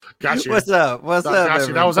Got you. What's up? What's up? Got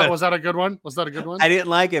you. Was that a good one? Was that a good one? I didn't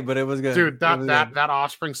like it, but it was good. Dude, that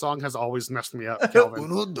Offspring song has always messed me up, Calvin.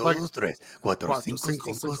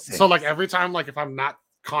 So like every time, like if I'm not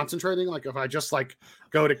concentrating, like if I just like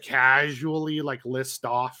go to casually like list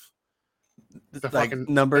off the like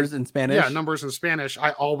fucking numbers in Spanish. Yeah, numbers in Spanish.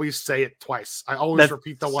 I always say it twice. I always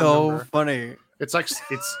repeat the one number. So funny. It's like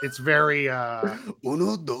it's very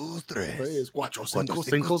uno, dos, tres, cuatro,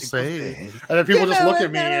 cinco, seis. And then people just look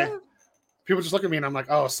at me. People just look at me and I'm like,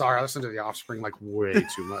 oh, sorry, I listened to The Offspring like way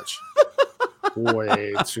too much.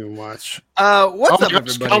 Way too much. What's up,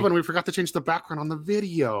 everybody? Calvin, we forgot to change the background on the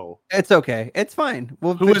video. It's okay. It's fine.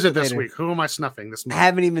 Who is it this week? Who am I snuffing this month?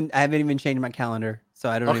 I haven't even changed my calendar, so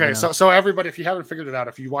I don't. Okay, so everybody, if you haven't figured it out,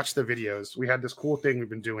 if you watch the videos, we had this cool thing we've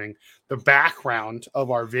been doing. The background of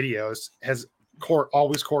our videos has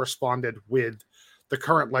always corresponded with the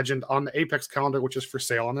current legend on the Apex calendar, which is for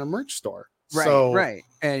sale on their merch store. Right.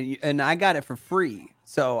 And I got it for free.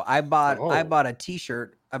 So I bought a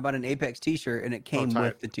t-shirt. I bought an Apex t-shirt and it came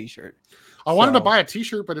with the t-shirt. I wanted to buy a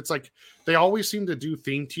t-shirt, but it's like they always seem to do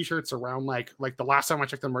themed t-shirts around like the last time I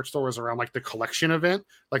checked the merch store was around like the collection event,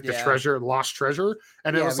 like the lost treasure,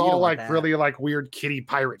 and it was all like really like weird kitty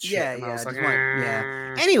pirate shit. And I was like,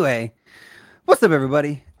 Anyway, what's up,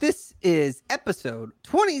 everybody? This is episode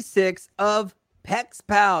 26 of Pex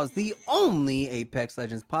Pals, the only Apex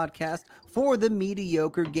Legends podcast for the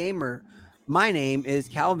mediocre gamer. My name is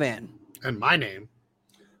Calvin. And my name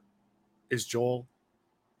is Joel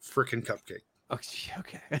freaking Cupcake.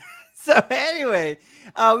 Okay. So anyway,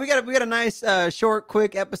 we got a nice short,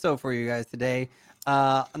 quick episode for you guys today.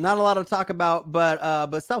 Not a lot to talk about,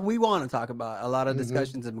 but stuff we want to talk about. A lot of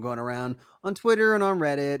discussions have been going around on Twitter and on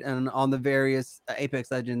Reddit and on the various Apex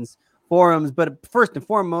Legends forums. But first and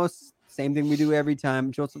foremost, same thing we do every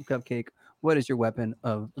time. Joseph Cupcake, what is your weapon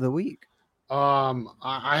of the week?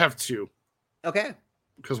 I have two. Okay.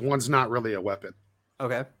 Because one's not really a weapon.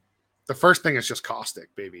 Okay. The first thing is just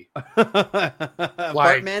caustic, baby.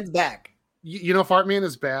 Fartman's back. You know, Fartman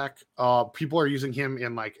is back. People are using him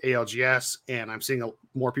in like ALGS, and I'm seeing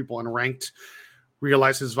more people in ranked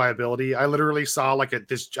realize his viability. I literally saw like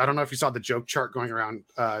this. I don't know if you saw the joke chart going around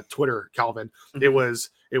Twitter, Calvin. It was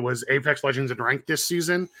Apex Legends in ranked this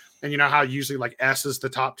season, and you know how usually like S is the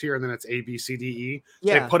top tier, and then it's A, B, C, D, E.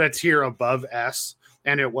 Yeah. They put a tier above S.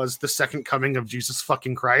 And it was the second coming of Jesus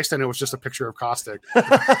fucking Christ, and it was just a picture of Caustic.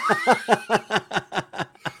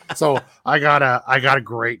 So I got a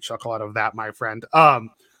great chuckle out of that, my friend.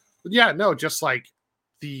 Just like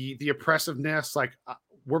the oppressiveness. Like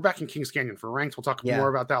we're back in Kings Canyon for ranks. We'll talk more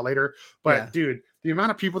about that later. But dude, the amount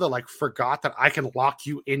of people that like forgot that I can lock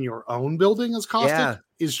you in your own building as Caustic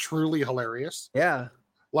is truly hilarious. Yeah.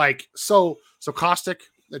 Like so Caustic,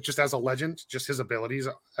 just as a legend, just his abilities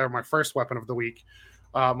are my first weapon of the week.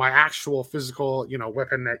 My actual physical,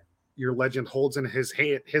 weapon that your legend holds in his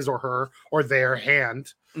or her or their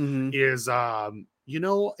hand is,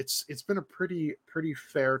 it's been a pretty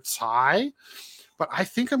fair tie, but I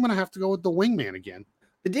think I'm gonna have to go with the wingman again.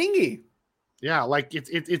 The dinghy. Yeah, like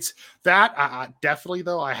it's that. Definitely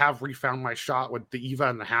though, I have refound my shot with the Eva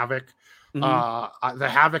and the Havoc. The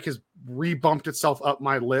Havoc has rebumped itself up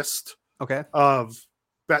my list. Okay. Of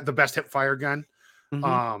the best hip fire gun.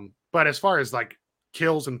 But as far as like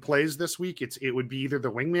kills and plays this week, it would be either the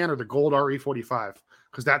wingman or the gold RE45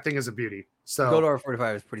 because that thing is a beauty. So gold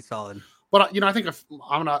RE45 is pretty solid. But I think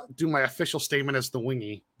I'm gonna do my official statement as the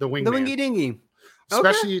wingman. The wingy dingy.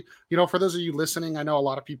 Especially, for those of you listening, I know a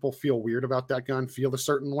lot of people feel weird about that gun, feel a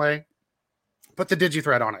certain way. Put the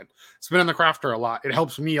digi-thread on it. It's been in the crafter a lot. It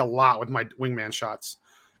helps me a lot with my wingman shots.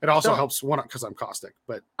 It also helps one because I'm Caustic,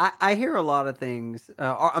 but I hear a lot of things.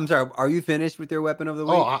 I'm sorry. Are you finished with your weapon of the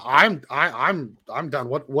week? Oh, I'm done.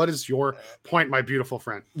 What is your point, my beautiful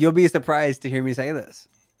friend? You'll be surprised to hear me say this.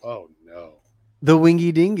 Oh no, the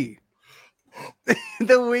wingy dingy.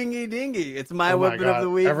 The wingy dingy. It's my weapon of the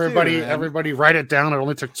week. Everybody, write it down. It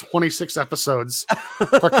only took 26 episodes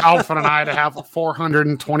for Calvin and I to have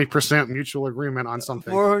 420% mutual agreement on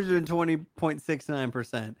something.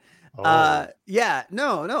 420.69%.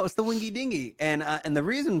 It's the wingy dingy, and the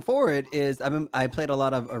reason for it is I played a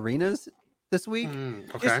lot of arenas this week.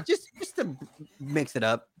 Okay, just to mix it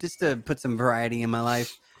up, just to put some variety in my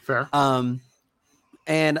life. Fair. I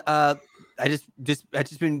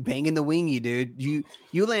just been banging the wingy, dude. You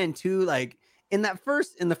land two like in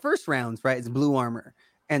the first rounds, right? It's blue armor,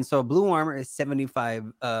 and so blue armor is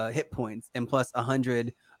 75 hit points and plus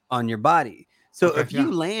 100 on your body. So if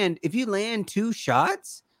you land two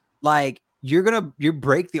shots, like you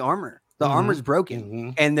break the armor. The armor's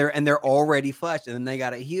broken, and they're already fleshed, and then they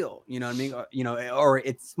gotta heal. You know what I mean? Or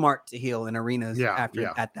it's smart to heal in arenas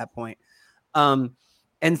at that point.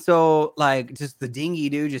 And so like just the dingy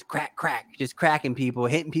dude, just cracking people,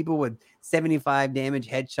 hitting people with 75 damage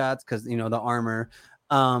headshots because the armor.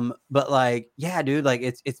 But like, yeah, dude, like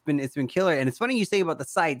it's been killer. And it's funny you say about the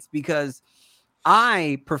sights because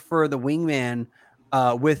I prefer the wingman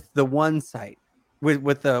with the one sight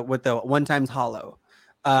with the 1x hollow.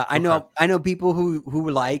 I know people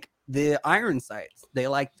who like the iron sights. They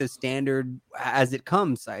like the standard as it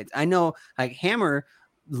comes sights. I know like Hammer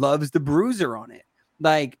loves the bruiser on it.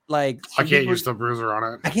 Like I can't use the bruiser on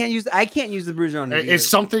it. I can't use the bruiser on it.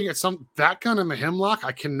 It's that gun in the Hemlock.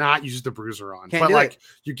 I cannot use the bruiser on. But like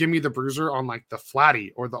you give me the bruiser on like the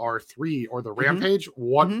Flatty or the R3 or the Rampage,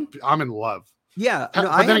 I'm in love. Yeah,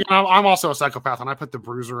 but then again, I'm also a psychopath, and I put the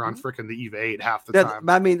bruiser on freaking the Eva 8 half the time.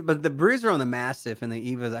 I mean, but the bruiser on the Mastiff and the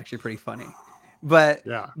Eva is actually pretty funny. But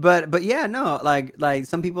yeah, no, like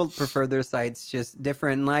some people prefer their sights just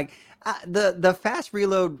different. Like the fast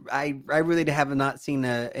reload, I really have not seen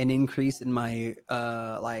an increase in my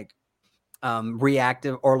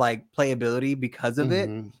reactive or like playability because of it.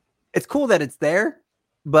 It's cool that it's there,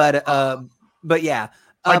 but yeah.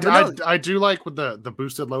 I do like with the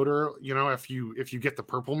boosted loader, if you get the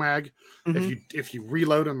purple mag, if you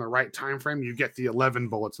reload in the right time frame, you get the 11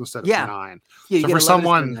 bullets instead of 9. Yeah, so for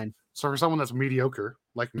someone that's mediocre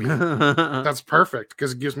like me, that's perfect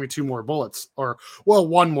because it gives me 2 more bullets or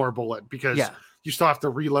 1 more bullet because you still have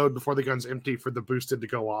to reload before the gun's empty for the boosted to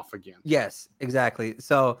go off again. Yes, exactly.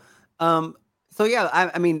 So yeah,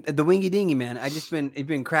 I mean the wingy dingy, man. It's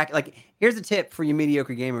been crack. Like here's a tip for you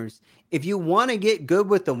mediocre gamers. If you want to get good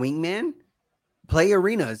with the wingman, play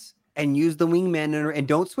arenas and use the wingman and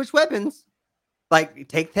don't switch weapons. Like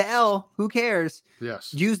take the L. Who cares?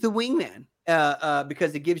 Yes. Use the wingman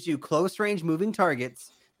because it gives you close range moving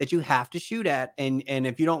targets that you have to shoot at, and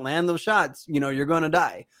if you don't land those shots, you're gonna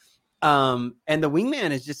die. And the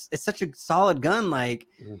wingman it's such a solid gun. Like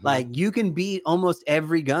you can beat almost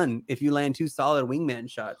every gun if you land 2 solid wingman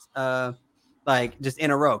shots. Like just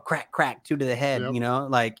in a row, crack 2 to the head.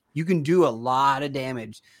 Yep. Like you can do a lot of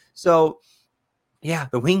damage. So yeah,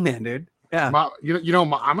 the wingman, dude. Yeah.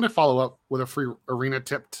 I'm gonna follow up with a free arena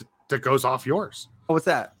tip that goes off yours. Oh, what's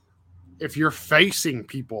that? If you're facing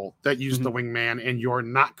people that use the wingman and you're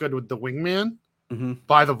not good with the wingman,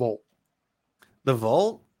 buy the Volt. The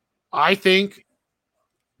Volt? I think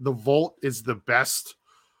the Volt is the best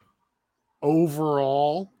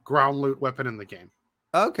overall ground loot weapon in the game.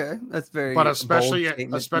 Okay, that's very. But especially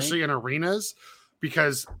in arenas,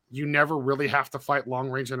 because you never really have to fight long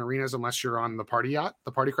range in arenas unless you're on the party yacht,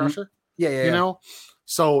 the party crasher. Yeah.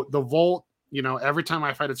 So the Volt, every time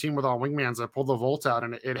I fight a team with all wingmans, I pull the Volt out,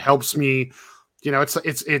 and it helps me.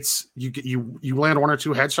 It's you land 1 or 2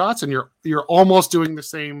 headshots, and you're almost doing the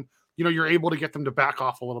same. You're able to get them to back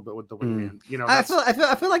off a little bit with the wingman.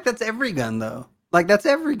 I feel like that's every gun though. Like that's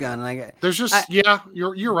every gun. Like there's just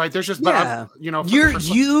you're right. There's just you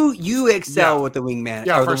excel with the wingman.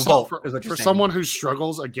 Yeah, for someone who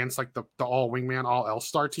struggles against like the all wingman, all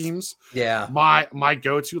L-star teams. Yeah, my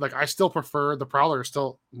go-to, like I still prefer the Prowler is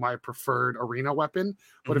still my preferred arena weapon.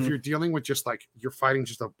 But if you're dealing with just like you're fighting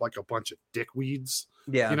just a bunch of dickweeds,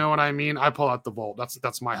 you know what I mean? I pull out the Volt.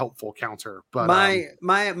 That's my helpful counter. But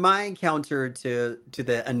my counter to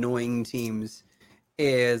the annoying teams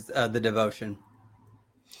is the Devotion.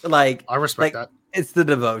 Like I respect that. It's the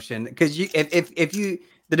Devotion because if you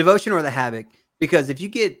the Devotion or the Havoc, because if you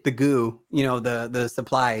get the goo, the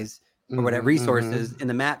supplies or whatever resources in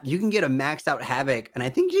the map, you can get a maxed out Havoc, and I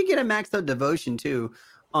think you get a maxed out Devotion too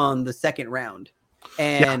on the second round,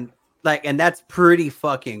 and that's pretty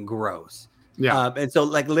fucking gross. Yeah, and so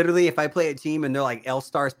like literally, if I play a team and they're like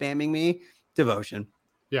L-star spamming me, Devotion.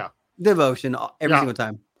 Yeah, Devotion every single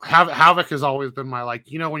time. Havoc has always been my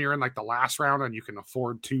when you're in like the last round and you can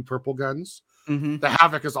afford 2 purple guns. The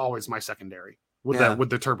Havoc is always my secondary with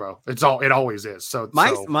the turbo. It always is. So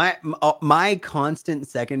my constant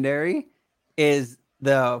secondary is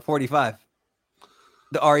the 45,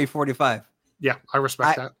 the RE45. Yeah, I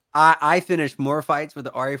respect that. I finished more fights with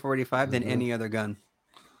the RE45 than any other gun.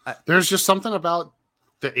 There's just something about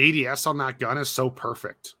the ADS on that gun is so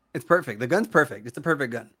perfect. It's perfect. The gun's perfect. It's the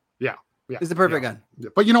perfect gun. Yeah. Yeah, it's the perfect gun.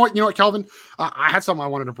 But you know what, Calvin? I had something I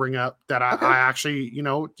wanted to bring up that I actually,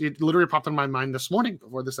 it literally popped in my mind this morning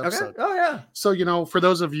before this episode. Okay. Oh, yeah. So, for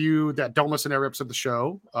those of you that don't listen to every episode of the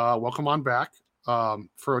show, welcome on back.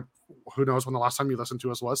 For who knows when the last time you listened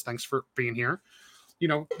to us was. Thanks for being here.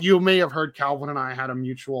 You may have heard Calvin and I had a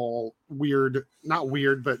mutual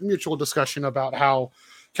mutual discussion about how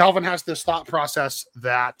Calvin has this thought process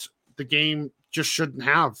that the game just shouldn't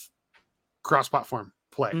have cross-platform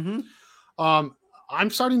play. I'm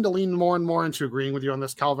starting to lean more and more into agreeing with you on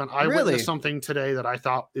this, Calvin. I witnessed something today that I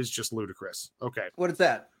thought is just ludicrous. Okay. What is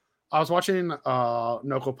that? I was watching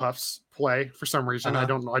Noko Puffs play for some reason. I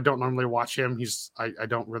don't normally watch him. I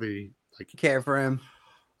don't really care for him.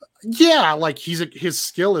 Yeah, like his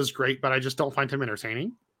skill is great, but I just don't find him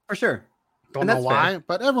entertaining. For sure. Don't know why,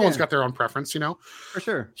 but everyone's got their own preference, you know? For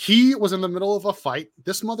sure. He was in the middle of a fight.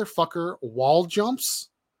 This motherfucker wall jumps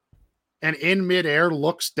and in midair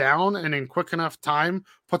looks down and in quick enough time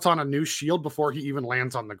puts on a new shield before he even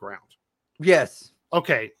lands on the ground. Yes.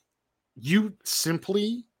 Okay. You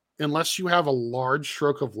simply, unless you have a large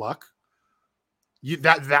stroke of luck,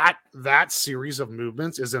 that series of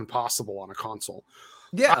movements is impossible on a console.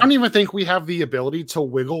 Yeah. I don't even think we have the ability to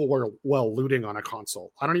wiggle while looting on a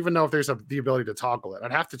console. I don't even know if there's the ability to toggle it.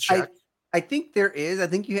 I'd have to check. I think there is. I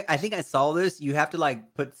think I saw this. You have to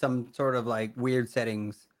put some sort of weird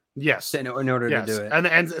settings. Yes. In order to do it.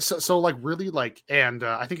 And so really and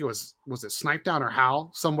I think was it Snipe Down or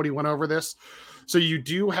Hal? Somebody went over this. So you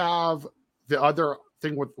do have the other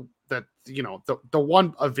thing with that, the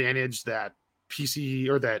one advantage that PC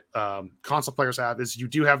or that console players have is you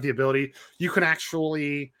do have the ability. You can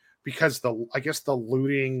actually, because the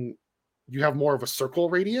looting, you have more of a circle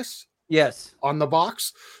radius. Yes. On the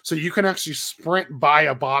box. So you can actually sprint by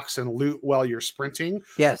a box and loot while you're sprinting.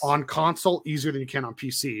 Yes. On console, easier than you can on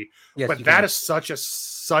PC. Yes, but that is such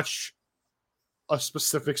a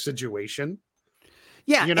specific situation.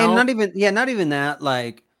 Yeah. And not even that.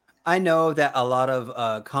 I know that a lot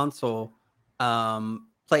of console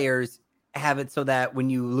players have it so that when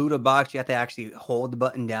you loot a box, you have to actually hold the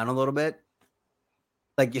button down a little bit.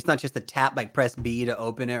 It's not just a tap, press B to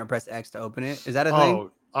open it or press X to open it. Is that a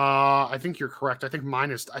thing? I think you're correct. I think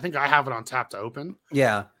I have it on tap to open.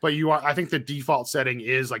 Yeah. But I think the default setting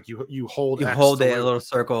is you hold X hold it a little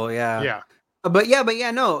circle. Yeah. Yeah. But no,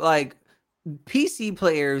 PC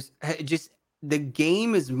players the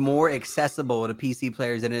game is more accessible to PC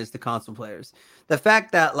players than it is to console players. The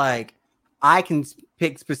fact that I can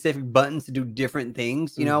pick specific buttons to do different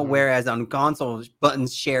things, whereas on consoles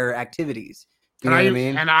buttons share activities. You know what I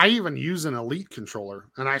mean? And I even use an Elite controller,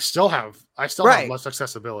 and I still have less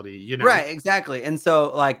accessibility. Right, exactly. And so,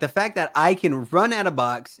 the fact that I can run out of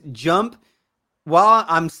box, jump while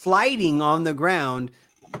I'm sliding on the ground,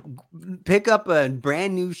 pick up a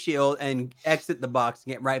brand new shield, and exit the box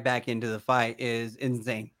and get right back into the fight is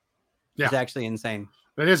insane. Yeah, it's actually insane.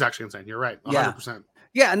 It is actually insane. You're right. 100%.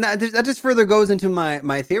 Yeah, and that just further goes into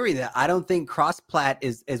my theory that I don't think cross-plat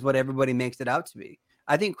is what everybody makes it out to be.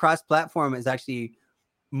 I think cross-platform is actually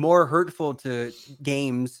more hurtful to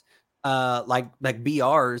games like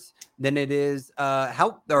BRs than it is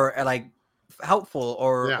helpful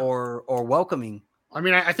or welcoming. I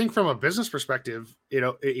mean, I think from a business perspective,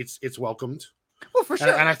 it's welcomed. Well, for sure.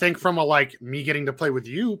 And I think from a me getting to play with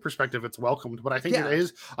you perspective, it's welcomed. But I think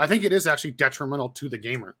it is actually detrimental to the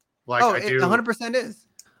gamer. I do. 100% is.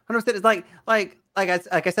 100% is like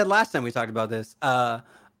I said last time we talked about this.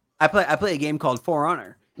 I play a game called For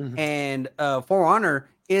Honor, and For Honor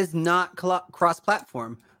is not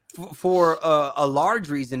cross-platform for a large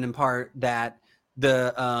reason, in part that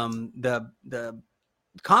the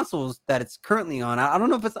consoles that it's currently on. I don't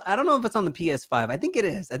know if it's on the PS5. I think it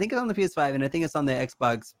is. I think it's on the PS5, and I think it's on the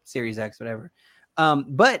Xbox Series X, whatever.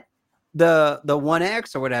 But the One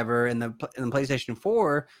X or whatever in the PlayStation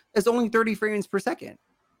 4 is only 30 frames per second.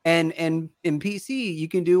 And in PC you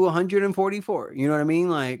can do 144. You know what I mean?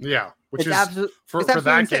 Which is for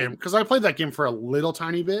that game, because I played that game for a little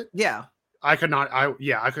tiny bit. Yeah. I could not.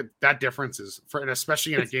 I could. That difference is and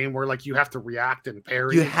especially in a game where you have to react and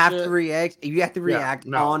parry. You have to react. You have to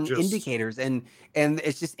react on indicators, and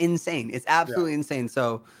it's just insane. It's absolutely insane.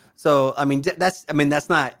 So I mean that's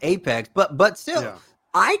not Apex, but still. Yeah.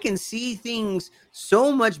 I can see things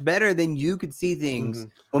so much better than you could see things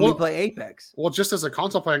when we play Apex. Well, just as a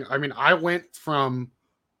console player, I mean, I went from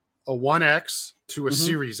a 1X to a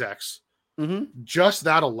Series X. Just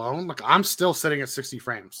that alone, I'm still sitting at 60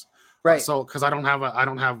 frames. Right. So, because we don't have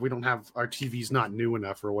our TV's not new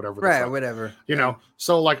enough or whatever. Right. Whatever.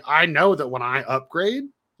 So I know that when I upgrade,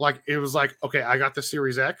 it was okay, I got the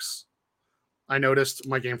Series X. I noticed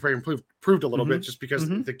my game frame improved a little bit just because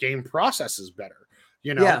the game process is better.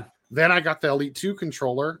 Then I got the Elite 2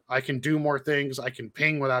 controller. I can do more things. I can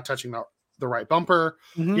ping without touching the right bumper.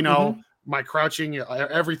 My crouching,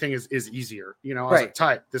 everything is easier. I was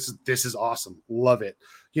tight. This is awesome. Love it.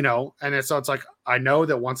 And it's I know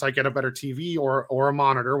that once I get a better TV or a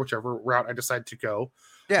monitor, whichever route I decide to go,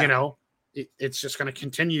 it's just going to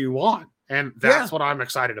continue on. And that's what I'm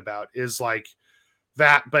excited about is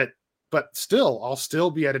that. But but still, I'll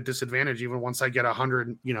still be at a disadvantage even once I get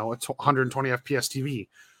 100, 120 FPS TV,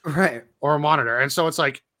 right, or a monitor. And so it's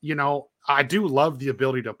like, I do love the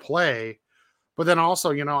ability to play, but then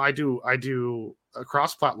also, I do a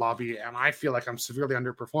cross-plat lobby, and I feel like I'm severely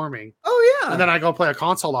underperforming. Oh yeah. And then I go play a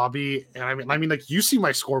console lobby, and I mean, like, you see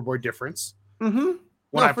my scoreboard difference when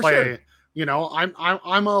I play. Sure.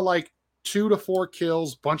 I'm a like 2 to 4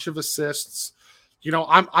 kills, bunch of assists.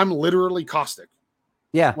 I'm literally caustic.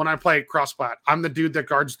 Yeah. When I play cross-plat, I'm the dude that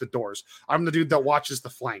guards the doors. I'm the dude that watches the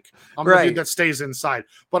flank. I'm the dude that stays inside.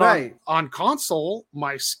 But on console,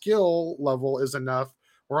 my skill level is enough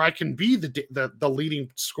where I can be the leading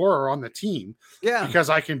scorer on the team. Yeah. Because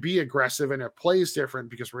I can be aggressive, and it plays different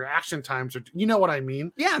because reaction times are, you know what I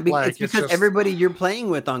mean? Yeah, it's because everybody you're playing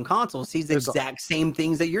with on console sees the exact same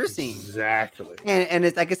things that you're seeing. Exactly. And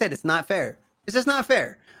it's like I said, it's not fair. It's just not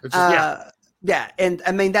fair. It's just, yeah, and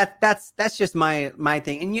I mean that's just my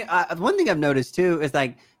thing. And one thing I've noticed too is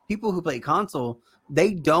like people who play console,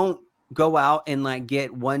 they don't go out and like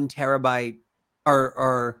get 1 terabyte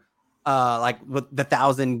or like with the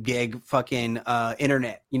 1,000 gig fucking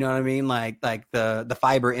internet. You know what I mean? Like the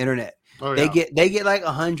fiber internet. Oh, yeah. They get like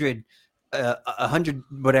 100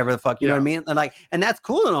 whatever the fuck. You know what I mean? And that's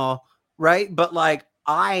cool and all, right? But like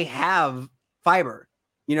I have fiber.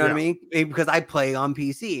 You know what I mean? Because I play on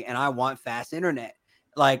PC and I want fast internet.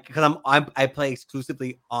 Like, because I play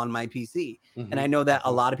exclusively on my PC, and I know that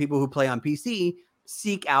a lot of people who play on PC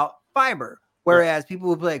seek out fiber, whereas people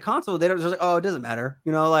who play console, they don't just like, oh, it doesn't matter.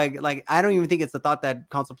 Like I don't even think it's the thought that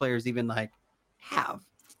console players even like have,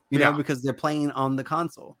 know, because they're playing on the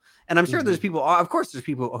console. And I'm sure there's people, of course, there's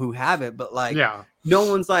people who have it, but like, no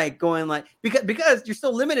one's like going like because you're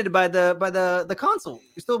still limited by the console.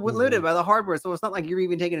 You're still limited by the hardware, so it's not like you're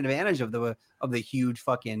even taking advantage of the huge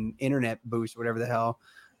fucking internet boost, whatever the hell.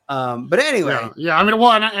 But anyway, I mean,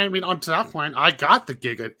 well, and I mean, on to that point, I got the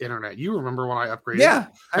gig internet. You remember when I upgraded? Yeah,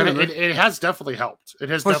 and it has definitely helped. It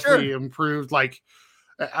has definitely improved. Like,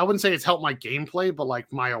 I wouldn't say it's helped my gameplay, but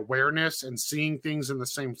like my awareness and seeing things in the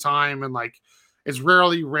same time, and like. It's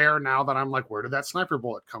rare now that I'm like, where did that sniper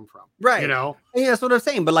bullet come from? Right. Yeah, that's what I'm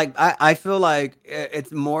saying. But like, I feel like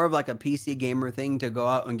it's more of like a PC gamer thing to go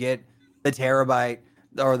out and get the terabyte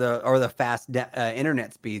or the fast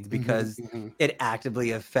internet speeds because it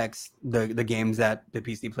actively affects the games that the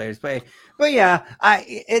PC players play. But yeah,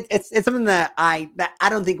 it's something that I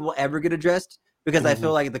don't think will ever get addressed because I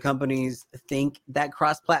feel like the companies think that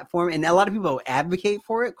cross-platform, and a lot of people advocate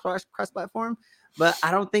for it, cross-platform. But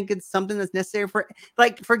I don't think it's something that's necessary for,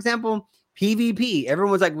 like, for example, PvP.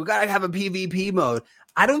 Everyone's like, we gotta have a PvP mode.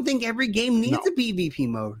 I don't think every game needs a PvP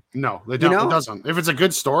mode. No, they don't. It doesn't. If it's a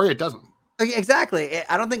good story, it doesn't. Exactly.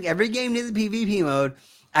 I don't think every game needs a PvP mode.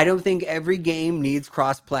 I don't think every game needs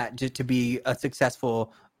cross-plat to be a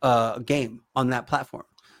successful game on that platform.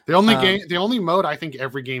 The only mode I think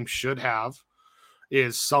every game should have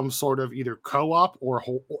is some sort of either co-op or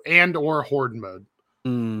horde mode.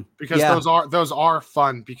 Because those are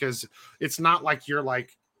fun because it's not like you're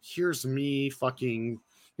like, here's me fucking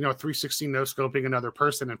 360 no scoping another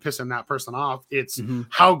person and pissing that person off. It's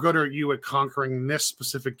how good are you at conquering this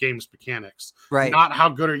specific game's mechanics, right? Not how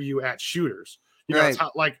good are you at shooters. It's how,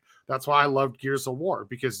 like, that's why I loved Gears of War,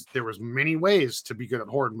 because there was many ways to be good at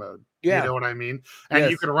horde mode. You know what I mean? And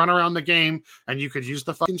you could run around the game and you could use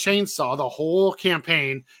the fucking chainsaw the whole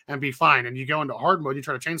campaign and be fine. And you go into hard mode, you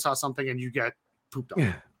try to chainsaw something and you get pooped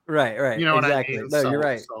on. Right. You know exactly. what I mean? No, you're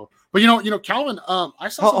right. But Calvin, I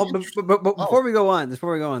saw. But before we go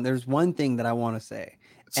on, there's one thing that I want to say.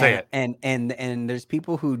 Say it. And there's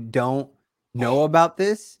people who don't know about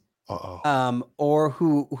this, or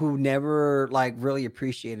who never like really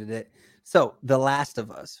appreciated it. So, The Last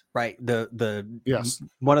of Us, right? The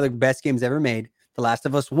one of the best games ever made. The Last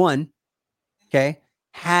of Us 1,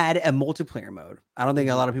 had a multiplayer mode. I don't think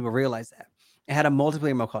a lot of people realize that. It had a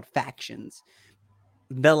multiplayer mode called Factions.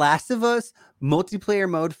 The Last of Us multiplayer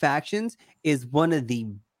mode Factions is one of the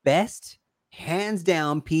best, hands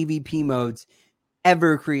down, PvP modes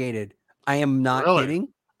ever created. I am not kidding.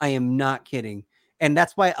 I am not kidding. And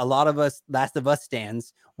that's why a lot of us Last of Us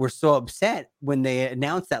stans were so upset when they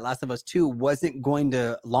announced that Last of Us 2 wasn't going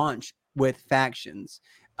to launch with Factions.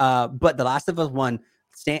 But The Last of Us 1,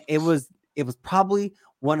 it was probably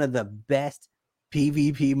one of the best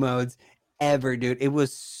PvP modes ever, dude. It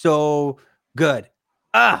was so good.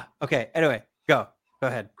 Okay. Anyway, go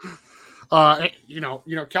ahead.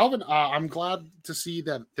 Calvin, I'm glad to see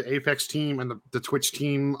that the Apex team and the Twitch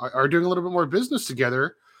team are doing a little bit more business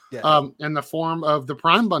together. In the form of the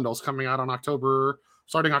Prime bundles coming out on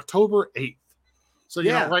starting October 8th. So,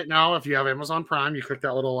 you know, right now, if you have Amazon Prime, you click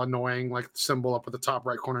that little annoying like symbol up at the top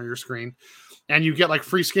right corner of your screen, and you get like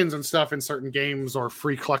free skins and stuff in certain games or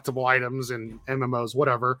free collectible items in MMOs,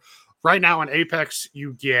 whatever. Right now in Apex,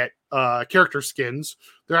 you get character skins.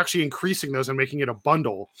 They're actually increasing those and making it a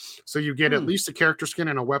bundle. So you get at least a character skin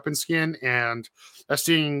and a weapon skin. And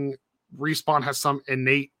seeing Respawn has some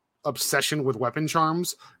innate obsession with weapon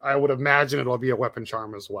charms, I would imagine it'll be a weapon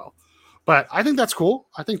charm as well. But I think that's cool.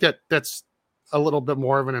 I think that's a little bit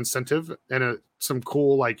more of an incentive and some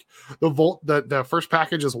cool, like the first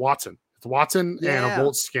package is Wattson. It's Wattson and a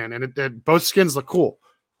Volt skin, and both skins look cool.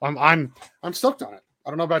 I'm stoked on it. I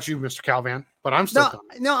don't know about you, Mr. Calvan, but I'm stoked on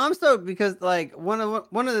it. No, I'm stoked because like one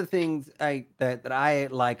of the things that I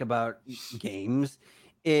like about games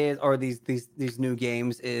is, or these new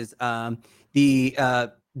games is the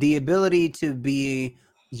ability to be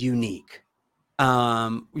unique.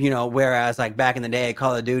 You know, whereas like back in the day,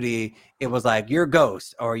 Call of Duty, it was like you're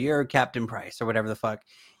Ghost or you're Captain Price or whatever the fuck,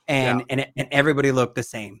 and everybody looked the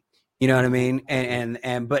same. You know what I mean?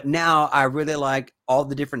 And but now I really like all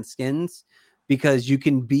the different skins because you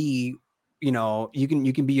can be, you know, you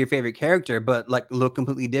can be your favorite character, but like look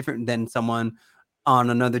completely different than someone on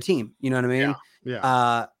another team. You know what I mean?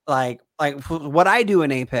 Yeah. Like what I do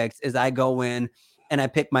in Apex is I go in and I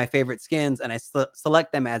pick my favorite skins and I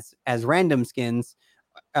select them as random skins,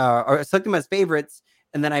 or select them as favorites.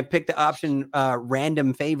 And then I pick the option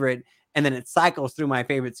random favorite, and then it cycles through my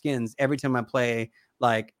favorite skins every time I play.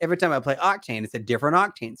 Like every time I play Octane, it's a different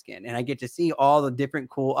Octane skin, and I get to see all the different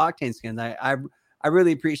cool Octane skins. I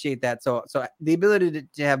really appreciate that. So the ability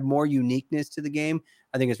to have more uniqueness to the game,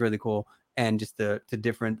 I think is really cool, and just the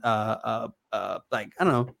different like I don't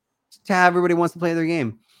know, to have everybody wants to play their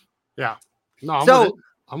game. Yeah. No,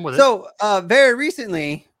 I'm with it. So very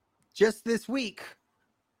recently, just this week,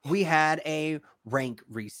 we had a rank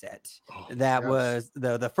reset. Was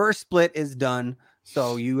the first split is done.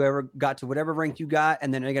 So you ever got to whatever rank you got,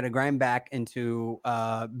 and then you're going to grind back into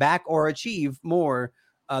back or achieve more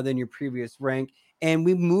than your previous rank. And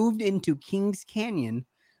we moved into Kings Canyon,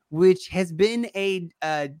 which has been a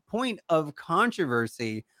point of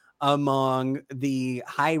controversy among the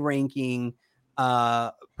high-ranking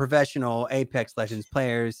professional Apex Legends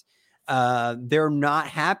players. They're not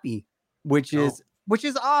happy, which is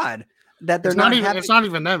odd. That they're not even, it's not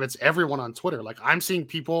even them, it's everyone on Twitter. Like I'm seeing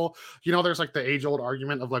people, you know, there's like the age-old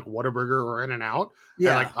argument of like Whataburger or In-N-Out.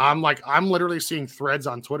 Yeah. And I'm literally seeing threads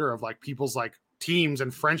on Twitter of like people's like teams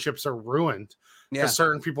and friendships are ruined because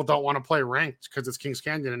certain people don't want to play ranked because it's Kings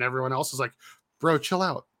Canyon, and everyone else is like, bro, chill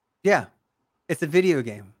out. Yeah. It's a video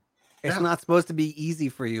game. It's not supposed to be easy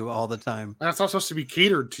for you all the time. And it's not supposed to be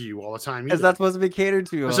catered to you all the time either. It's not supposed to be catered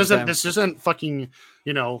to you all the time. This isn't fucking,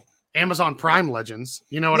 you know, Amazon Prime Legends,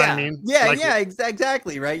 you know what I mean?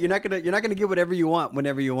 Exactly, right? You're not gonna get whatever you want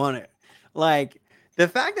whenever you want it. Like the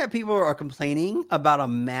fact that people are complaining about a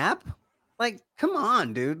map, like, come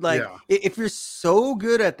on, dude. Like, if you're so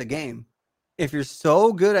good at the game,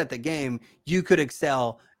 you could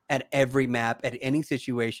excel at every map, at any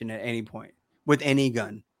situation, at any point, with any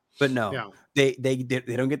gun. But no, they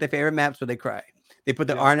don't get their favorite maps, so they cry. They put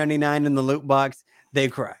the R99 in the loot box, they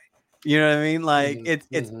cry. You know what I mean? Like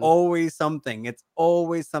it's always something. It's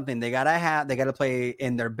always something. They gotta play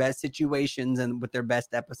in their best situations and with their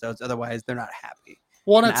best episodes. Otherwise, they're not happy.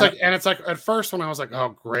 Well, and it's like at first when I was like, oh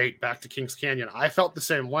great, back to Kings Canyon, I felt the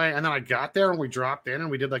same way. And then I got there and we dropped in and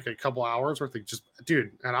we did like a couple hours worth of just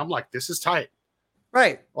dude. And I'm like, this is tight,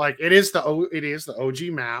 right? Like it is the OG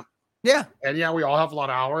map. Yeah, and we all have a lot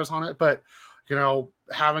of hours on it, but you know,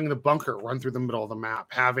 having the bunker run through the middle of the map,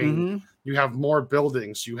 having you have more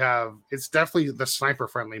buildings, it's definitely the sniper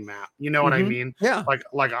friendly map. You know what I mean? Yeah.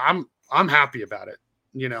 Like I'm happy about it.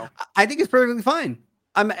 You know, I think it's perfectly fine.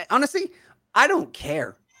 Honestly, I don't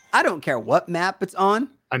care. I don't care what map it's on.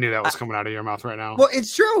 I knew that was coming out of your mouth right now. Well,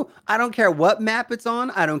 it's true. I don't care what map it's on.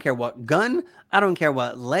 I don't care what gun. I don't care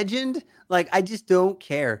what legend. Like, I just don't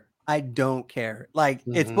care. I don't care. Like,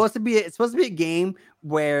 it's supposed to be a game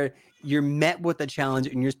where you're met with a challenge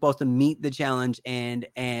and you're supposed to meet the challenge and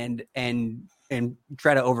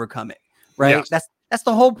try to overcome it. Right. Yes. That's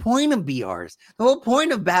the whole point of BRs. The whole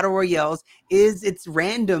point of battle royales is it's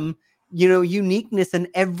random, you know, uniqueness in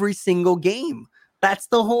every single game. That's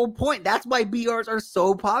the whole point. That's why BRs are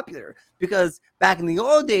so popular, because back in the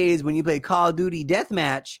old days when you played Call of Duty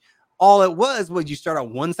Deathmatch, all it was you start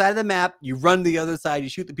on one side of the map, you run the other side, you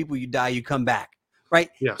shoot the people, you die, you come back. Right.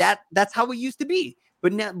 Yes. That's how it used to be.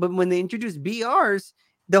 But when they introduced BRs,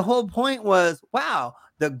 the whole point was, wow,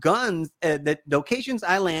 the guns, the locations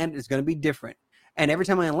I land is going to be different. And every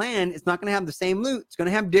time I land, it's not going to have the same loot. It's going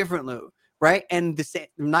to have different loot. right? And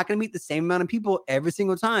I'm not going to meet the same amount of people every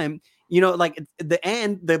single time. You know, like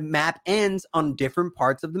the map ends on different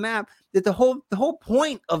parts of the map. That the whole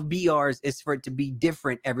point of BRs is for it to be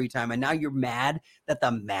different every time. And now you're mad that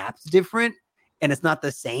the map's different and it's not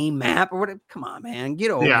the same map or whatever. Come on, man,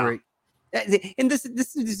 get over it. And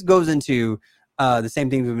this goes into the same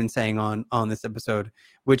thing we've been saying on this episode,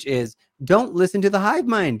 which is don't listen to the hive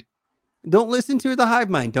mind. Don't listen to the hive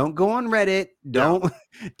mind. Don't go on Reddit. Don't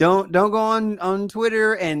go on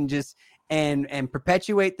Twitter and just and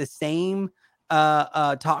perpetuate the same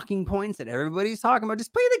talking points that everybody's talking about.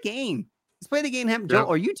 Just play the game. Just play the game. Joel,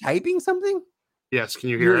 are you typing something? Yes. Can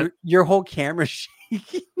you hear it? Your whole camera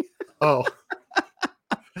shaking. Oh.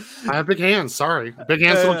 I have big hands. Sorry, big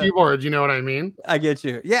hands on the keyboard. You know what I mean? I get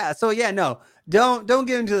you. Yeah. So no, don't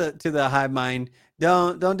get into the hive mind.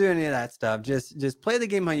 Don't do any of that stuff. Just play the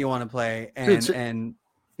game how you want to play, and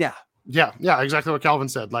exactly what Calvin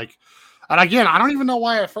said. Like, and again, I don't even know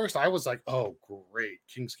why at first I was like, oh great,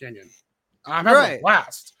 Kings Canyon. I'm having a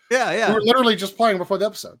blast. Yeah. We were literally just playing before the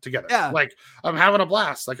episode together. Yeah. Like I'm having a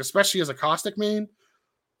blast. Like especially as a Caustic main.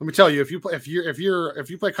 Let me tell you, if you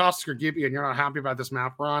play Caustic or Gibby and you're not happy about this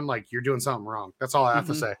map run, like you're doing something wrong. That's all I have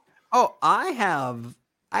to say. Oh, I have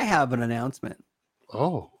an announcement.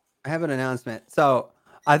 Oh, I have an announcement. So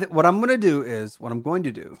what I'm going to do is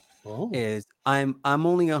I'm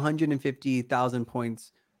only 150,000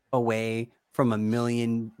 points away from 1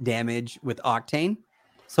 million damage with Octane.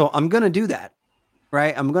 So I'm going to do that.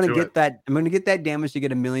 Right? I'm going to get that. I'm going to get that damage to get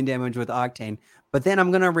 1 million damage with Octane, but then I'm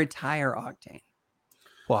going to retire Octane.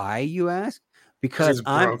 Why, you ask? Because he's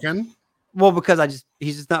broken. Because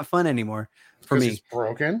he's just not fun anymore for me. He's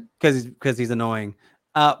broken. Because he's annoying.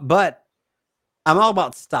 But I'm all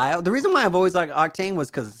about style. The reason why I've always liked Octane was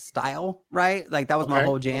because of style, right? Like that was my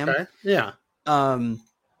whole jam. Okay. Yeah.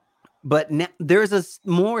 But now there's a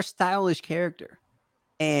more stylish character,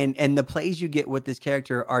 and the plays you get with this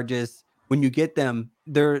character are just when you get them,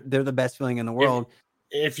 they're the best feeling in the world.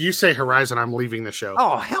 If you say Horizon, I'm leaving the show.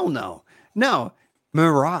 Oh hell no.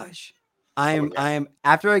 Mirage. I am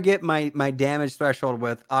after I get my damage threshold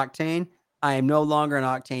with Octane, I am no longer an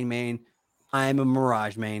Octane main. I am a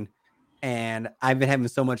Mirage main. And I've been having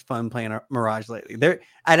so much fun playing Mirage lately.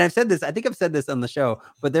 And I've said this, I think I've said this on the show,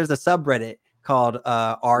 but there's a subreddit called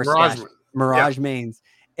Mirage Mains.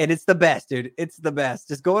 And it's the best, dude. It's the best.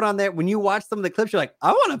 Just go on there. When you watch some of the clips, you're like,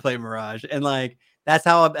 I want to play Mirage. And like that's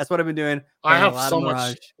what I've been doing. I have so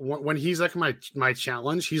much when he's like my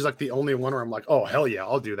challenge, he's like the only one where I'm like, oh hell yeah,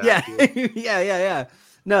 I'll do that. Yeah.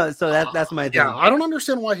 No, so that's my thing. Yeah, I don't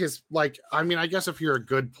understand why his I mean, I guess if you're a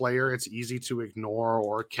good player, it's easy to ignore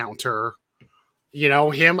or counter,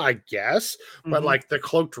 him, I guess. But like the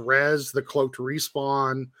cloaked res, the cloaked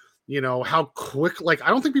respawn, how quick, I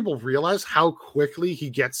don't think people realize how quickly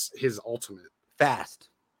he gets his ultimate. Fast.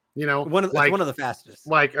 One of the fastest.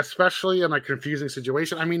 Especially in a confusing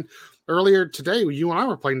situation. I mean, earlier today, you and I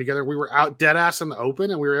were playing together. We were out dead ass in the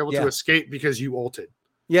open, and we were able to escape because you ulted.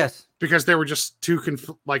 Yes, because they were just too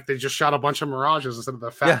they just shot a bunch of Mirages instead of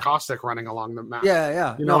the fat Caustic running along the map.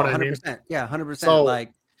 Yeah. You know what 100%. I mean? Yeah, 100%. So,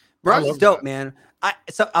 Mirage is dope, man. I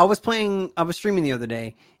was streaming the other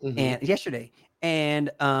day and yesterday,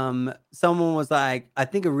 and someone was like, I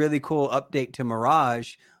think a really cool update to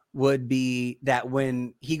Mirage would be that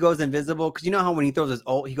when he goes invisible, because you know how when he throws his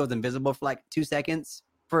ult, he goes invisible for 2 seconds.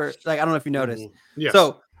 For I don't know if you noticed. Yes.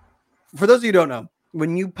 So for those of you who don't know,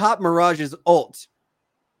 when you pop Mirage's ult,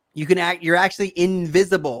 you're actually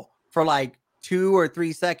invisible for 2 or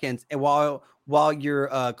 3 seconds, and while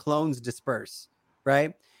your clones disperse,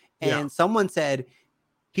 right? And someone said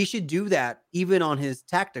he should do that even on his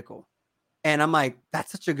tactical, and I'm like,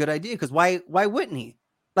 that's such a good idea, because why wouldn't he?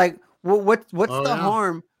 What's the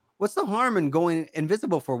harm? What's the harm in going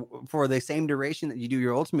invisible for the same duration that you do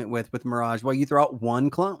your ultimate with Mirage while you throw out one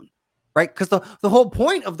clone, right? Because the whole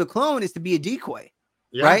point of the clone is to be a decoy.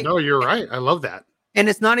 Yeah, right? No, you're right. I love that. And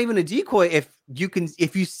it's not even a decoy if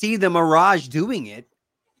you see the Mirage doing it,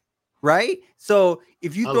 right? So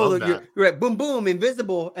if you throw you're right, boom, boom,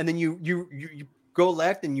 invisible, and then you go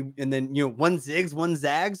left and then one zigs, one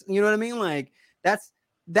zags, you know what I mean?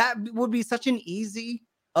 That would be such an easy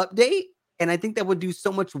update. And I think that would do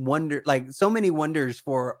so much so many wonders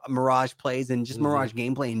for Mirage plays and just Mirage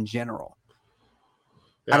gameplay in general.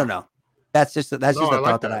 Yeah. I don't know. That's just a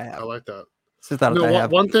thought that I have. I like that.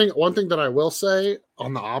 One thing that I will say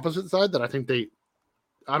on the opposite side that I think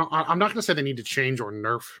I'm not going to say they need to change or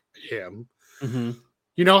nerf him. Mm-hmm.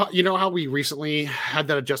 You know how we recently had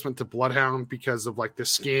that adjustment to Bloodhound because of the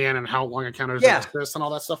scan and how long it counted as an assist and all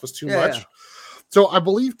that stuff was too much. Yeah. So I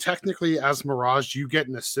believe technically as Mirage, you get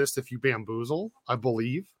an assist if you bamboozle, I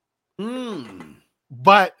believe.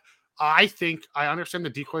 But I think I understand the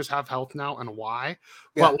decoys have health now and why.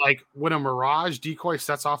 Yeah. But like when a Mirage decoy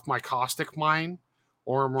sets off my Caustic Mine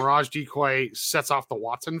or a Mirage decoy sets off the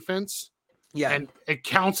Wattson fence, and it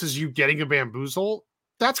counts as you getting a bamboozle,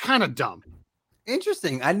 that's kind of dumb.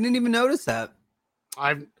 Interesting. I didn't even notice that.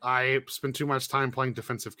 I spend too much time playing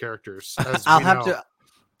defensive characters. As I'll have to.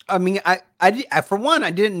 I mean, I for one,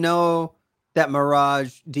 I didn't know that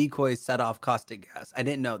Mirage decoys set off caustic gas. I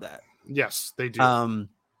didn't know that. Yes, they do.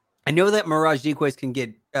 I know that Mirage decoys can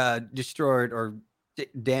get destroyed or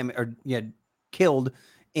damaged or killed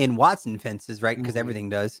in Wattson fences, right? Because everything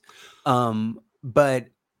does. But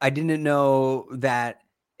I didn't know that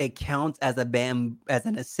it counts as an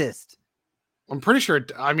assist. I'm pretty sure.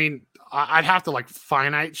 I mean, I'd have to like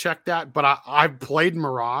finite check that, but I've played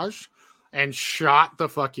Mirage and shot the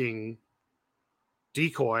fucking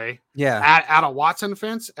decoy at a Wattson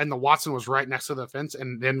fence, and the Wattson was right next to the fence,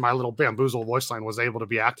 and then my little bamboozle voice line was able to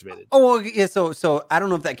be activated. Oh, yeah. So I don't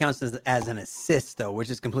know if that counts as an assist though, which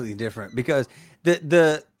is completely different because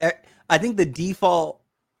I think the default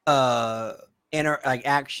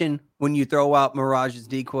action when you throw out Mirage's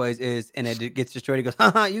decoys is, and it gets destroyed, it goes,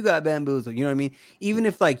 haha, you got bamboozled. You know what I mean? Even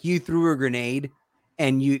if like you threw a grenade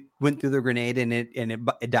and you went through the grenade and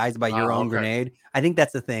it dies by your own grenade, I think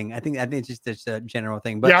that's the thing. I think it's just a general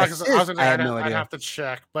thing. But yeah, I have no idea. I'd have to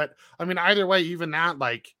check. But I mean, either way, even that,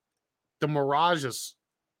 like the Mirage is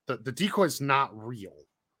the decoy's not real,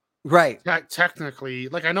 right? Technically,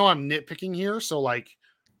 like I know I'm nitpicking here, so like,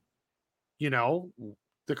 you know,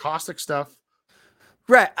 the caustic stuff.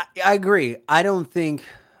 Right, I agree. I don't think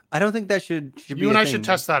that should be. You and I should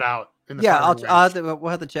test that out. We'll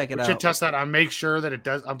have to check it out. We should test that and make sure that it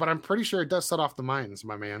does. But I'm pretty sure it does set off the mines,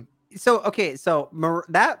 my man. So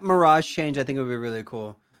that Mirage change, I think would be really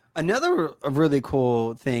cool. Another really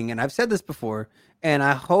cool thing, and I've said this before, and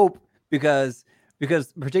I hope because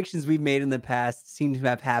predictions we've made in the past seem to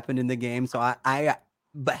have happened in the game. So I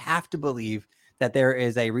have to believe that there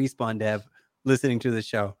is a Respawn dev listening to the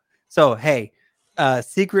show. So hey.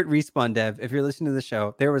 Secret Respawn dev, if you're listening to the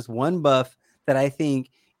show, there was one buff that I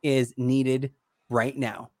think is needed right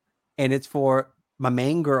now, and it's for my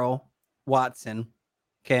main girl, Wattson.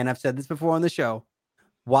 Okay, and I've said this before on the show.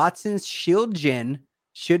 Wattson's shield gen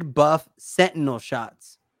should buff Sentinel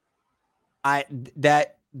shots.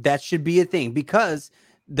 That should be a thing because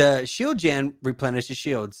the shield gen replenishes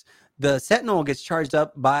shields. The Sentinel gets charged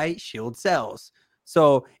up by shield cells,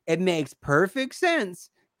 so it makes perfect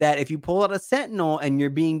sense that if you pull out a Sentinel and you're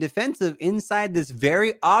being defensive inside this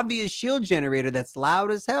very obvious shield generator that's loud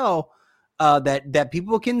as hell, that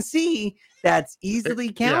people can see, that's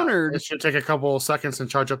easily countered. It should take a couple of seconds and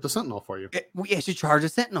charge up the Sentinel for you. It should charge a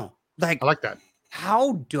Sentinel. Like, I like that.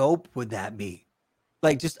 How dope would that be?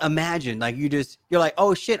 Like, just imagine, like you're like,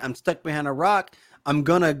 oh shit, I'm stuck behind a rock. I'm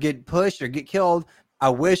gonna get pushed or get killed. I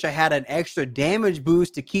wish I had an extra damage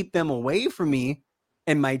boost to keep them away from me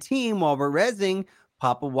and my team while we're rezzing.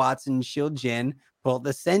 Pop a Wattson shield gen, pull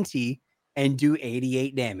the Senti, and do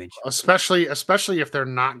 88 damage. Especially if they're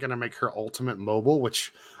not going to make her ultimate mobile,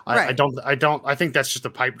 which I think that's just a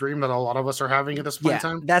pipe dream that a lot of us are having at this point in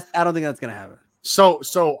time. I don't think that's going to happen. So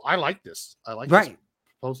I like this. I like this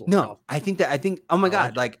proposal. No, I think oh my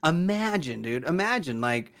God, like imagine, dude,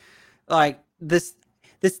 like this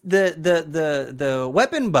the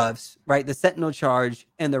weapon buffs, right? The Sentinel charge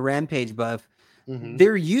and the Rampage buff,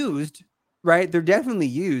 they're used. Right, they're definitely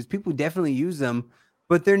used. People definitely use them,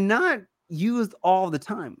 but they're not used all the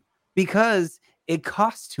time because it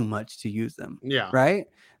costs too much to use them. Yeah, right.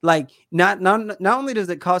 Like not only does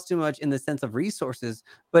it cost too much in the sense of resources,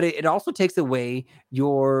 but it also takes away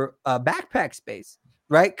your backpack space,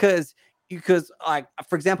 right? Because like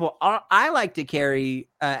for example, I like to carry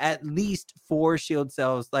at least 4 shield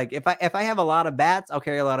cells. Like if I have a lot of bats, I'll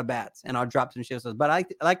carry a lot of bats and I'll drop some shield cells. But I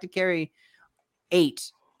like to carry 8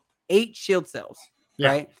 shield cells,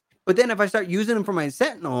 right? But then if I start using them for my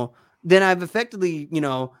Sentinel, then I've effectively,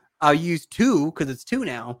 I'll use 2 because it's 2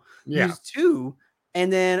 now. Use 2,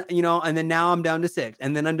 and then now I'm down to 6,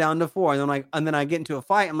 and then I'm down to 4, and then I get into a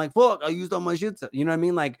fight. I'm like, fuck, I used all my shield cells. You know what I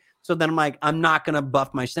mean? Like, so then I'm like, I'm not gonna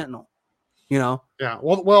buff my Sentinel. Yeah.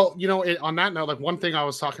 Well, on that note, like one thing I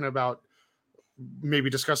was talking about, maybe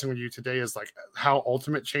discussing with you today, is like how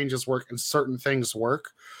ultimate changes work and certain things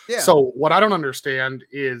work. So what I don't understand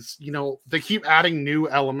is, they keep adding new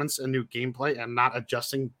elements and new gameplay and not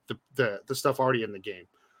adjusting the stuff already in the game.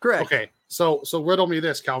 Correct. Okay. So riddle me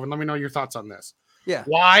this, Calvin. Let me know your thoughts on this. Yeah.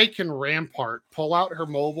 Why can Rampart pull out her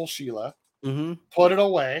mobile Sheila, put it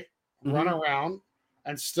away, run around,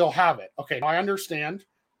 and still have it? Okay. I understand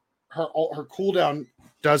her cooldown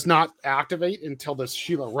does not activate until the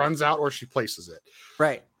Sheila runs out or she places it.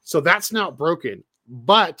 Right. So that's not broken.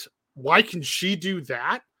 But why can she do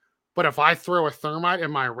that? But if I throw a thermite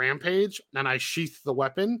in my rampage and I sheath the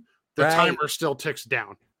weapon, the timer still ticks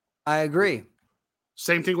down. I agree.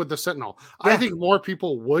 Same thing with the Sentinel. Yeah. I think more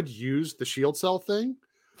people would use the shield cell thing.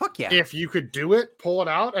 Fuck yeah. If you could do it, pull it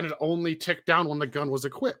out, and it only ticked down when the gun was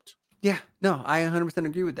equipped. Yeah. No, I 100%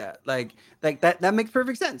 agree with that. Like that makes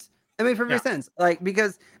perfect sense. That makes perfect sense. Like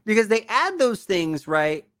because they add those things,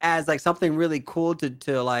 right, as like something really cool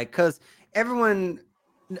to like, because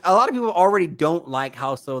a lot of people already don't like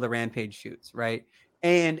how slow the Rampage shoots, right?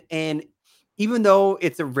 And even though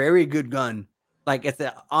it's a very good gun, like it's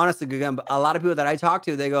honestly good gun, but a lot of people that I talk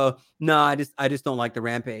to, they go, no, I just don't like the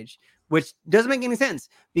Rampage, which doesn't make any sense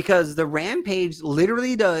because the Rampage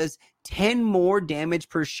literally does 10 more damage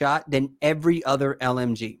per shot than every other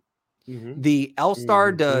LMG. Mm-hmm. The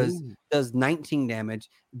L-Star does 19 damage.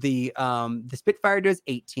 The Spitfire does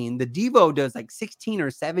 18. The Devo does like 16 or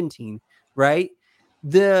 17, right?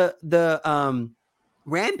 The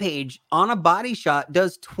Rampage on a body shot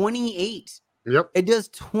does 28. Yep. It does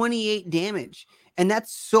 28 damage. And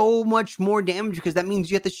that's so much more damage because that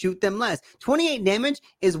means you have to shoot them less. 28 damage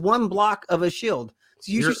is one block of a shield.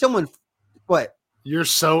 So you shoot someone. What? You're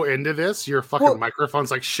so into this. Your fucking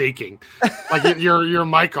microphone's like shaking, like your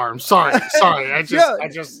mic arm. Sorry. I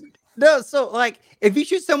just. No. So like, if you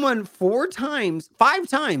shoot someone 5 times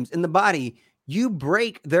in the body, you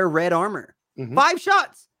break their red armor. Mm-hmm. 5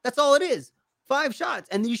 shots. That's all it is. 5 shots,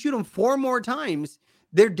 and then you shoot them 4 more times.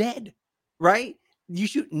 They're dead, right? You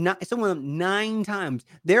shoot someone 9 times.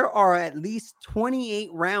 There are at least 28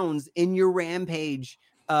 rounds in your Rampage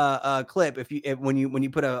clip. When you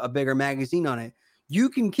put a bigger magazine on it, you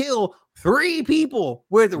can kill 3 people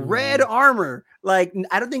with red armor. Like,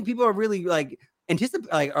 I don't think people are really like thinking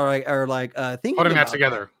putting that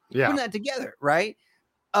together. Yeah, putting that together, right?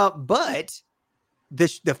 But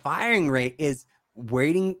the firing rate is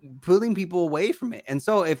pulling people away from it. And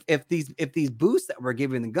so if these boosts that we're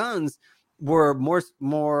giving the guns were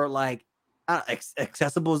more like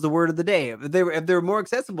accessible is the word of the day. If they were more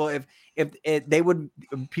accessible,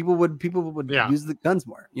 people would use the guns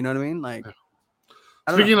more. You know what I mean? Like,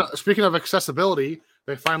 speaking of accessibility,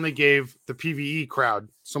 they finally gave the PvE crowd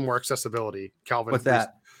some more accessibility. Calvin, what's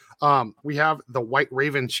that? We have the White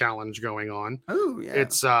Raven challenge going on. Oh yeah,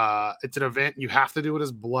 it's an event. You have to do it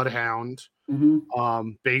as Bloodhound. Mm-hmm.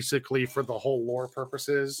 Basically for the whole lore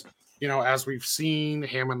purposes. You know, as we've seen,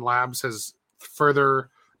 Hammond Labs has further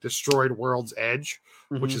destroyed World's Edge,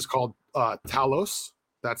 which is called Talos.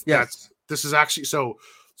 This is actually so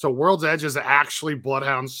World's Edge is actually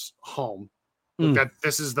Bloodhound's home. That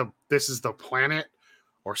this is the planet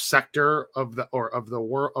or sector of the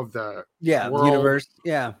world universe.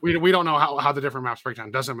 Yeah, we don't know how the different maps break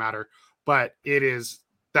down. Doesn't matter, but it is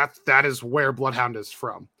that is where Bloodhound is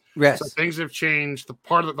from. Yes. So things have changed. The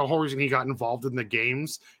whole reason he got involved in the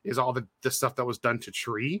games is all the stuff that was done to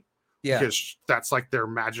Tree. Yeah. Because that's like their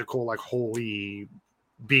magical, like holy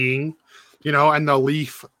being, you know, and the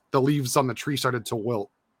leaves on the tree started to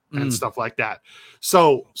wilt and stuff like that.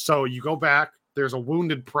 So you go back, there's a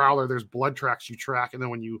wounded prowler, there's blood tracks you track, and then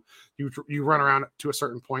when you run around to a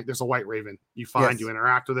certain point, there's a White Raven. You find, you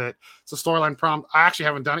interact with it. It's a storyline prompt. I actually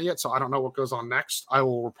haven't done it yet, so I don't know what goes on next. I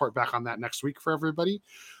will report back on that next week for everybody.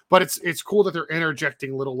 But it's cool that they're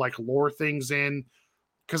interjecting little like lore things in,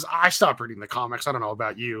 because I stopped reading the comics. I don't know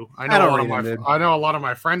about you. I know a lot of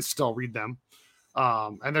my friends still read them.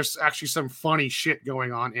 And there's actually some funny shit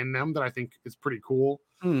going on in them that I think is pretty cool.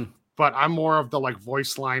 But I'm more of the like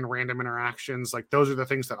voice line random interactions. Like those are the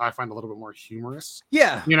things that I find a little bit more humorous.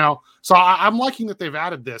 Yeah. You know, so I'm liking that they've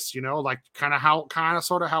added this, you know, like kind of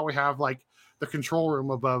sort of how we have like the control room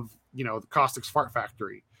above, you know, the Caustic's Fart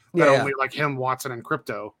Factory that only like him, Wattson, and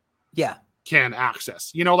Crypto can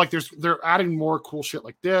access. You know, like they're adding more cool shit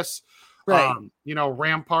like this. Right. You know,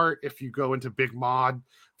 Rampart, if you go into Big Mod,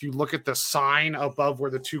 if you look at the sign above where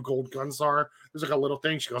the 2 gold guns are, there's like a little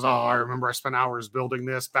thing. She goes, "Oh, I remember I spent hours building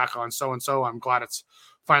this back on so-and-so. I'm glad it's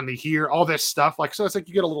finally here." All this stuff. Like, so it's like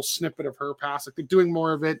you get a little snippet of her past. Like they're doing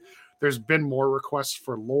more of it. There's been more requests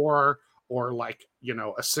for lore or like, you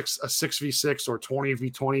know, a 6v6 or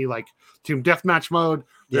 20v20 like team deathmatch mode.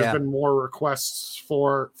 There's been more requests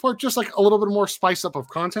for just like a little bit more spice up of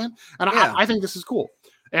content. And I think this is cool.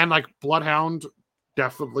 And like Bloodhound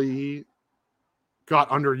definitely got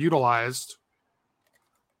underutilized.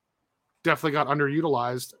 Definitely got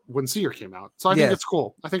underutilized when Seer came out. So I think it's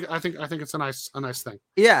cool. I think it's a nice thing.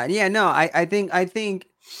 Yeah. No, I think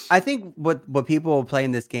what people play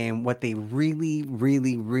in this game, what they really,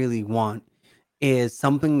 really, really want is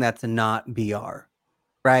something that's not BR,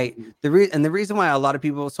 right? Mhm. The reason why a lot of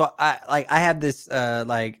people, so I have this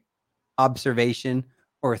like observation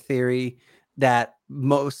or theory that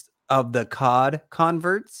most of the COD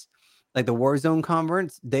converts, like the Warzone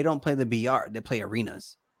converts, they don't play the BR, they play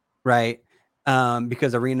arenas, right?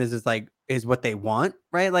 Because arenas is what they want,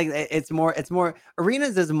 right? Like it's more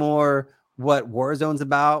arenas is more what Warzone's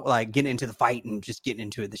about, like getting into the fight and just getting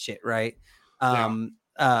into the shit, right? Yeah. Um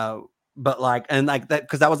but like and like that,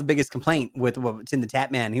 because that was the biggest complaint with what's in the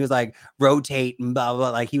Tap Man. He was like rotate and blah blah,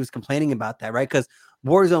 like he was complaining about that, right? Because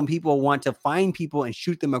Warzone people want to find people and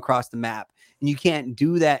shoot them across the map, and you can't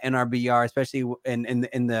do that in our BR, especially in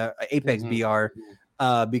the Apex Mhm.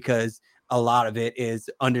 BR, because a lot of it is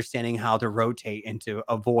understanding how to rotate and to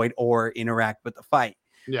avoid or interact with the fight.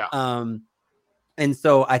 Yeah. And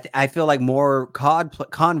so I feel like more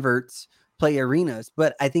converts play arenas,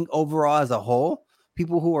 but I think overall as a whole,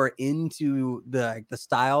 people who are into the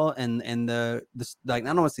style and the like, I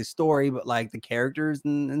don't want to say story, but like the characters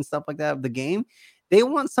and stuff like that of the game, they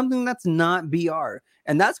want something that's not BR.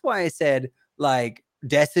 And that's why I said like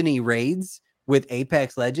Destiny raids with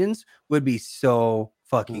Apex Legends would be so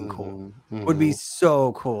fucking cool. Would be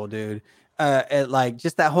so cool, dude. Like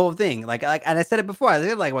just that whole thing. Like and I said it before. I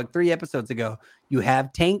said like 3 episodes ago. You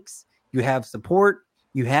have tanks, you have support,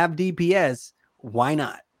 you have DPS. Why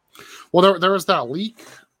not? Well, there was that leak.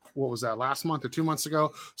 What was that, last month or 2 months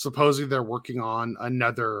ago? Supposedly they're working on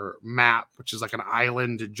another map, which is like an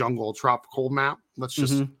island jungle tropical map. Let's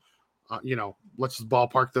just, let's just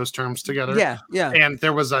ballpark those terms together. Yeah, yeah. And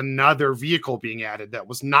there was another vehicle being added that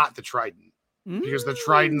was not the Trident, because the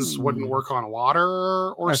Tridents wouldn't work on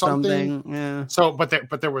water or something. Yeah. So,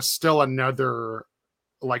 but there was still another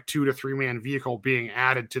like 2 to 3 man vehicle being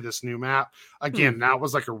added to this new map. Again, that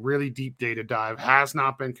was like a really deep data dive. Has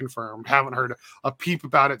not been confirmed. Haven't heard a peep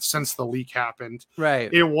about it since the leak happened.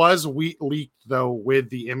 Right. It was leaked though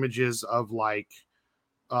with the images of like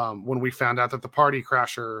when we found out that the party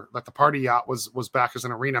yacht was back as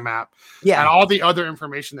an arena map. Yeah. And all the other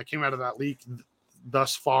information that came out of that leak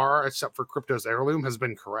thus far, except for Crypto's heirloom, has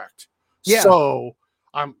been correct. Yeah. So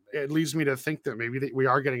it leads me to think that maybe we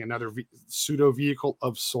are getting another pseudo vehicle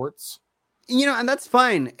of sorts. And that's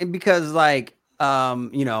fine because like,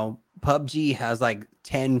 PUBG has like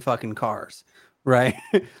 10 fucking cars, right?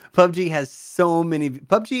 PUBG has so many.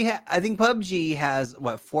 I think PUBG has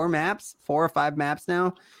what, 4 or 5 maps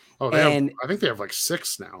now. Oh, I think they have like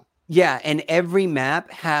 6 now. Yeah, and every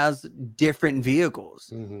map has different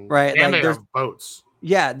vehicles, right? And like they have boats.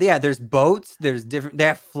 Yeah. There's boats. They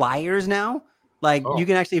have flyers now. Like you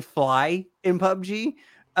can actually fly in PUBG.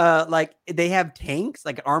 Like they have tanks,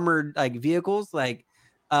 like armored like vehicles. Like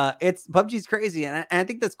it's PUBG's crazy, and I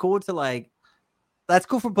think that's cool that's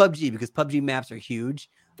cool for PUBG because PUBG maps are huge.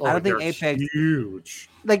 I don't think Apex huge.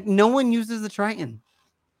 Like no one uses the Triton.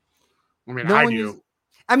 I mean, I do.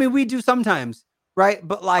 I mean, we do sometimes, right?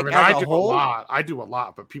 But like as a whole, I do a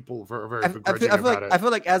lot, but people are very begrudging about it. I feel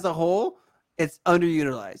like as a whole, it's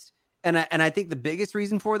underutilized, and I think the biggest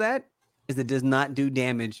reason for that is it does not do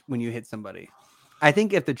damage when you hit somebody. I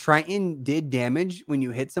think if the Triton did damage when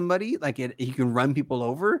you hit somebody, like you can run people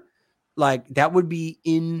over, like that would be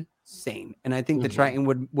insane. And I think the Triton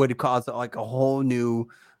would cause like a whole new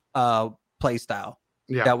play style.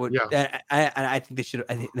 Yeah, that would. Yeah. I think they should.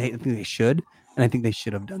 I think they should, and I think they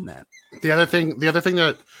should have done that. The other thing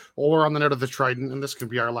that, while we're on the note of the Trident, and this could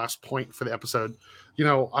be our last point for the episode,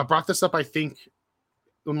 I brought this up, I think,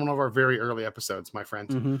 in one of our very early episodes, my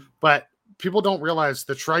friend. But people don't realize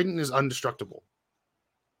the Trident is indestructible.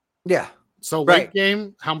 Yeah. So late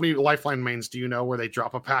game, how many Lifeline mains do you know where they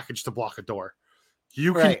drop a package to block a door?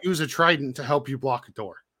 You can use a Trident to help you block a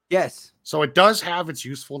door. Yes. So it does have its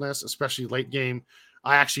usefulness, especially late game.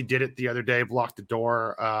 I actually did it the other day, blocked the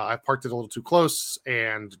door. I parked it a little too close,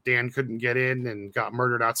 and Dan couldn't get in and got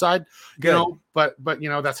murdered outside. Good. But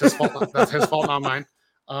that's his fault. That's his fault, not mine.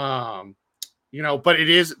 But it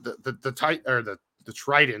is the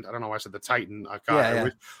Trident. I don't know why I said the Titan.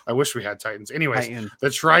 I wish we had Titans. Anyways, the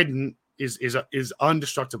Trident is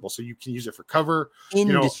indestructible, so you can use it for cover.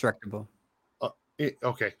 Indestructible.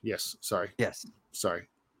 Okay. Yes. Sorry. Yes. Sorry.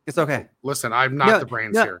 It's okay. Listen, I'm not the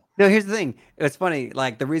brains here. No, here's the thing. It's funny.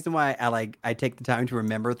 Like the reason why I take the time to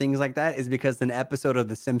remember things like that is because an episode of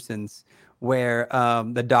The Simpsons where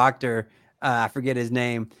the doctor, I forget his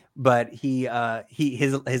name, but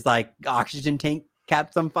his like oxygen tank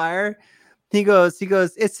catches on fire. He goes,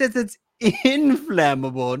 it says it's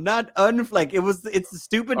inflammable, not like it's a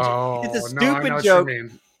stupid joke.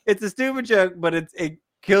 It's a stupid joke, but it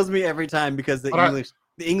kills me every time because the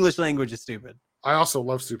English language is stupid. I also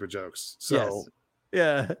love stupid jokes. So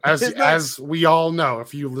Yeah. As we all know,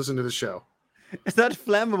 if you listen to the show. It's not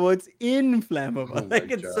flammable, it's inflammable. Oh Like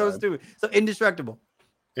it's so stupid. So indestructible.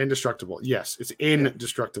 Indestructible. Yes, it's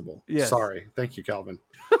indestructible. Yes. Sorry. Thank you, Calvin.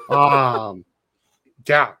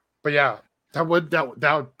 Yeah, but yeah, that would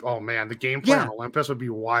oh man, the gameplay on Olympus would be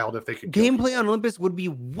wild if they could. Gameplay on Olympus would be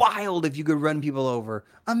wild if you could run people over.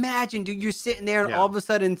 Imagine, dude, you're sitting there and all of a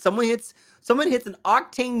sudden someone hits an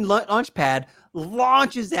Octane launch pad,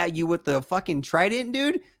 launches at you with the fucking trident,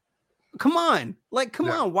 dude. Come on. Like, come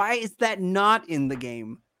on. Why is that not in the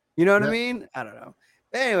game? You know what I mean? I don't know.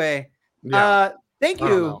 But anyway, thank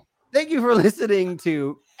you. Thank you for listening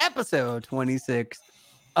to episode 26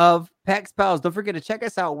 of Pex Pals. Don't forget to check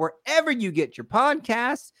us out wherever you get your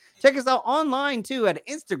podcasts. Check us out online too at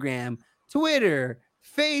Instagram, Twitter,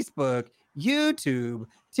 Facebook, YouTube,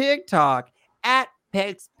 TikTok at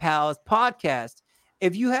Pex Pals Podcast.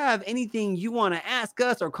 If you have anything you want to ask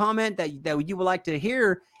us or comment that you would like to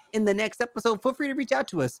hear in the next episode, feel free to reach out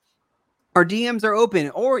to us. Our DMs are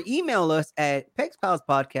open, or email us at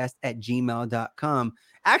pexpalspodcast@gmail.com.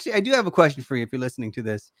 Actually, I do have a question for you if you're listening to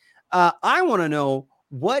this. I want to know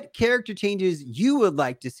what character changes you would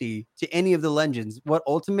like to see to any of the legends, what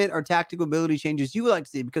ultimate or tactical ability changes you would like to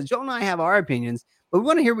see, because Joel and I have our opinions, but we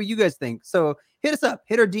want to hear what you guys think. So hit us up,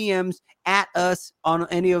 hit our DMs, at us on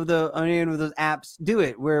any of those apps. Do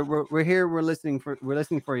it. We're here. We're listening for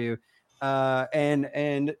you.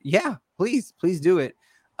 And yeah, please do it.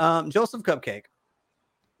 Joseph Cupcake,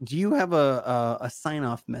 do you have a sign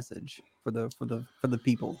off message for the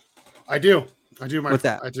people? I do. What's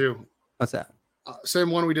that? I do. What's that? Same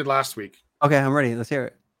one we did last week. Okay, I'm ready. Let's hear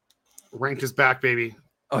it. Ranked is back, baby.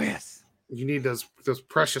 Oh yes. You need those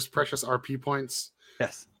precious RP points.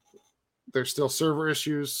 Yes. There's still server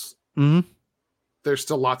issues. Mm-hmm. There's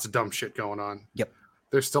still lots of dumb shit going on. Yep.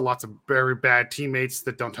 There's still lots of very bad teammates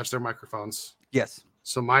that don't touch their microphones. Yes.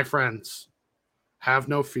 So my friends, have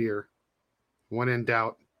no fear. When in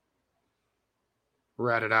doubt,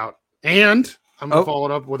 rat it out. And I'm going to follow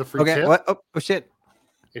it up with a free tip. What? Oh, shit.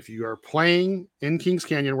 If you are playing in Kings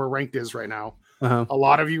Canyon, where ranked is right now, a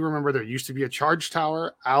lot of you remember there used to be a charge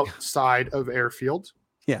tower outside of Airfield.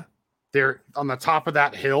 Yeah. There on the top of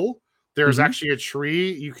that hill, there's actually a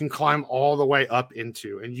tree you can climb all the way up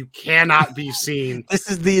into, and you cannot be seen. This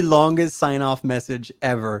is the longest sign-off message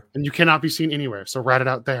ever. And you cannot be seen anywhere. So rat it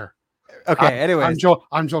out there. Okay, anyway. I'm Joel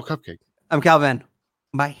Cupcake. I'm Calvin.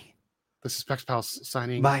 Bye. This is Pex Pals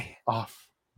signing Bye. off.